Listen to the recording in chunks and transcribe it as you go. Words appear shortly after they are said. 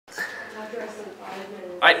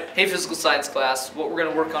Alright, hey physical science class. What we're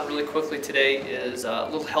going to work on really quickly today is a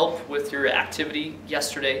little help with your activity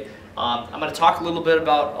yesterday. I'm going to talk a little bit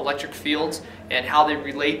about electric fields and how they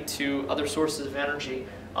relate to other sources of energy.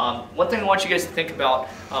 One thing I want you guys to think about,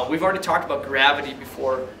 we've already talked about gravity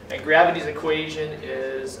before, and gravity's equation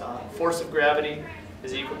is force of gravity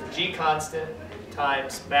is equal to G constant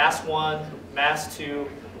times mass 1, mass 2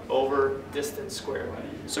 over distance squared.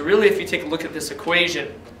 So really, if you take a look at this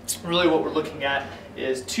equation, really what we're looking at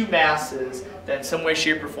is two masses that in some way,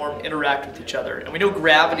 shape, or form interact with each other. And we know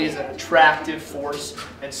gravity is an attractive force,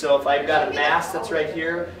 and so if I've got a mass that's right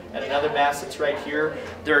here and another mass that's right here,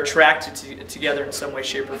 they're attracted together in some way,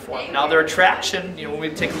 shape, or form. Now their attraction, when we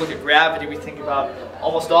take a look at gravity, we think about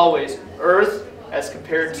almost always Earth as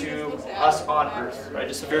compared to us on Earth, right?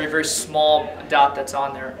 Just a very, very small dot that's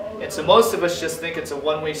on there. And so most of us just think it's a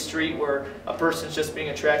one-way street where a person's just being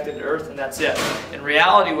attracted to Earth and that's it. In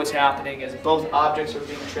reality, what's happening is both objects are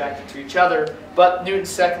being attracted to each other, but Newton's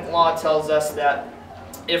second law tells us that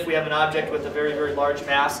if we have an object with a very, very large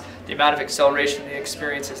mass, the amount of acceleration they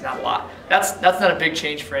experience is not a lot. That's not a big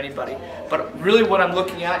change for anybody. But really what I'm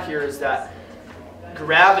looking at here is that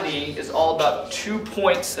gravity is all about 2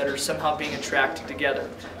 points that are somehow being attracted together.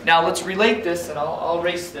 Now let's relate this, and I'll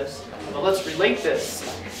erase this, but let's relate this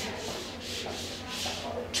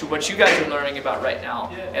to what you guys are learning about right now,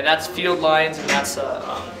 and that's field lines, and that's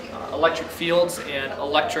electric fields and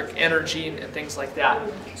electric energy and things like that.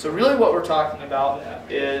 So really what we're talking about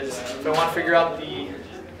is, if I want to figure out the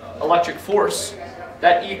electric force,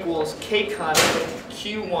 that equals K constant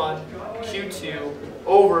Q1, Q2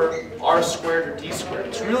 over R squared or D squared.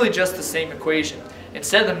 It's really just the same equation.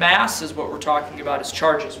 Instead of the masses, what we're talking about is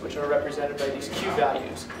charges, which are represented by these Q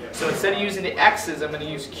values. So instead of using the X's, I'm going to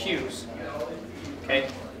use Q's. Okay?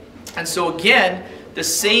 And so again, the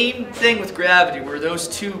same thing with gravity, where those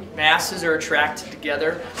two masses are attracted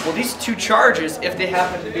together. Well, these two charges, if they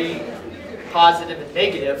happen to be positive and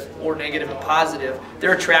negative, or negative and positive,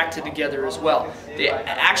 they're attracted together as well. They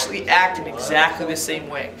actually act in exactly the same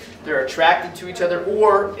way. They're attracted to each other,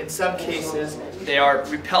 or in some cases, they are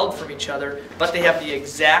repelled from each other, but they have the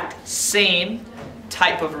exact same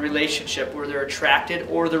type of relationship where they're attracted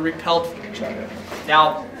or they're repelled from each other.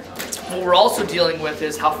 Now, what we're also dealing with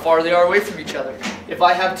is how far they are away from each other. If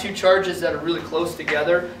I have two charges that are really close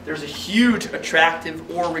together, there's a huge attractive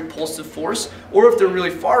or repulsive force. Or if they're really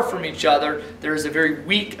far from each other, there's a very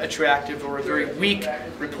weak attractive or a very weak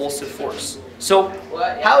repulsive force. So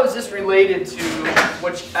how is this related to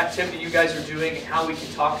which activity you guys are doing and how we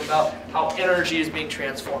can talk about how energy is being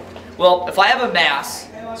transformed? Well, if I have a mass,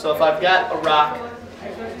 so if I've got a rock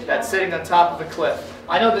that's sitting on top of a cliff,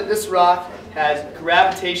 I know that this rock has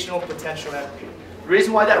gravitational potential energy. The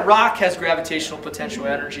reason why that rock has gravitational potential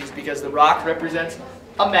energy is because the rock represents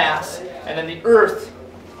a mass, and then the Earth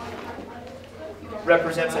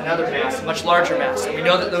represents another mass, a much larger mass. And we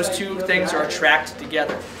know that those two things are attracted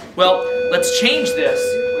together. Well, let's change this.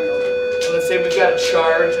 Let's say we've got a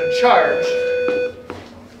charge and a charge.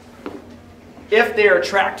 If they are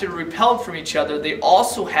attracted or repelled from each other, they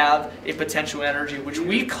also have a potential energy, which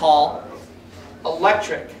we call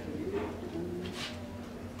electric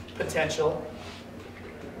potential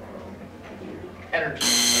energy.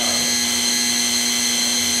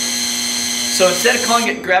 So instead of calling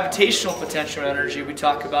it gravitational potential energy, we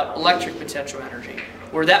talk about electric potential energy,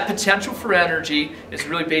 where that potential for energy is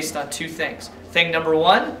really based on two things. Thing number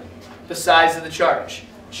one, the size of the charge.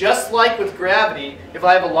 Just like with gravity, if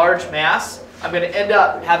I have a large mass, I'm going to end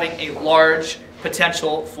up having a large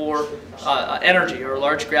potential for energy, or a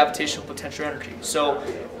large gravitational potential energy. So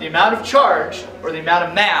the amount of charge, or the amount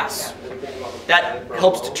of mass, that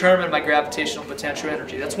helps determine my gravitational potential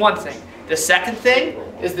energy. That's one thing. The second thing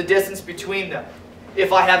is the distance between them.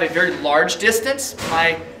 If I have a very large distance,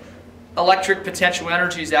 my electric potential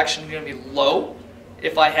energy is actually going to be low.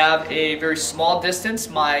 If I have a very small distance,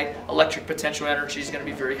 my electric potential energy is going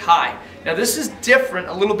to be very high. Now this is different,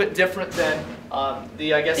 a little bit different than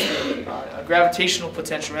the gravitational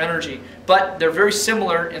potential energy, but they're very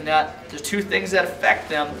similar in that the two things that affect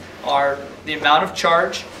them are the amount of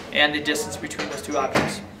charge and the distance between those two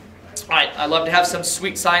objects. Alright, I'd love to have some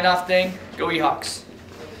sweet sign-off thing. Go Ehoks.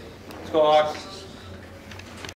 Let's go Hawks.